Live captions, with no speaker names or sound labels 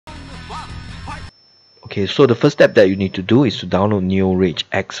Okay, so the first step that you need to do is to download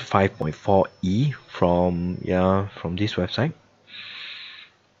NeoRAGEx 5.4e from this website.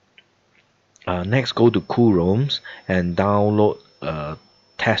 Next, go to Cool ROMs and download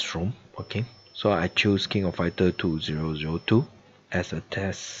test ROM. Okay, so I choose King of Fighter 2002 as a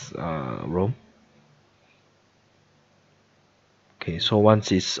test ROM. Okay, so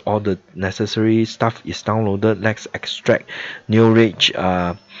once it's all the necessary stuff is downloaded, let's extract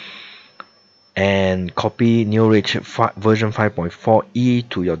NeoRAGE and copy NeoRAGE version 5.4e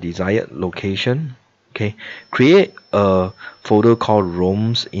to your desired location. Okay, create a folder called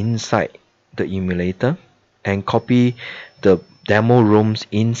ROMs inside the emulator and copy the demo ROMs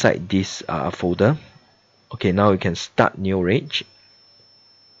inside this folder. Okay, now you can start NeoRAGE.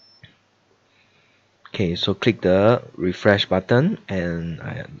 Okay, so click the refresh button and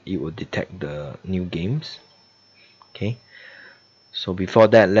it will detect the new games. Okay, so before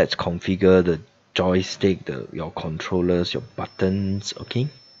that, let's configure the joystick, your controllers, your buttons. Okay,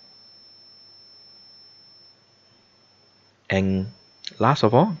 and last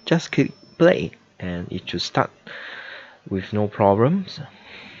of all, just click play and it should start with no problems.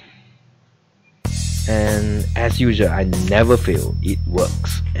 And as usual, I never fail, it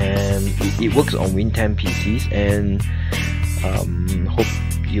works, and it works on Win 10 PCs. And hope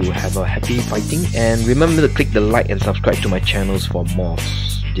you have a happy fighting, and remember to click the like and subscribe to my channels for more of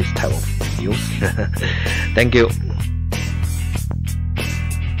this type of videos. Thank you.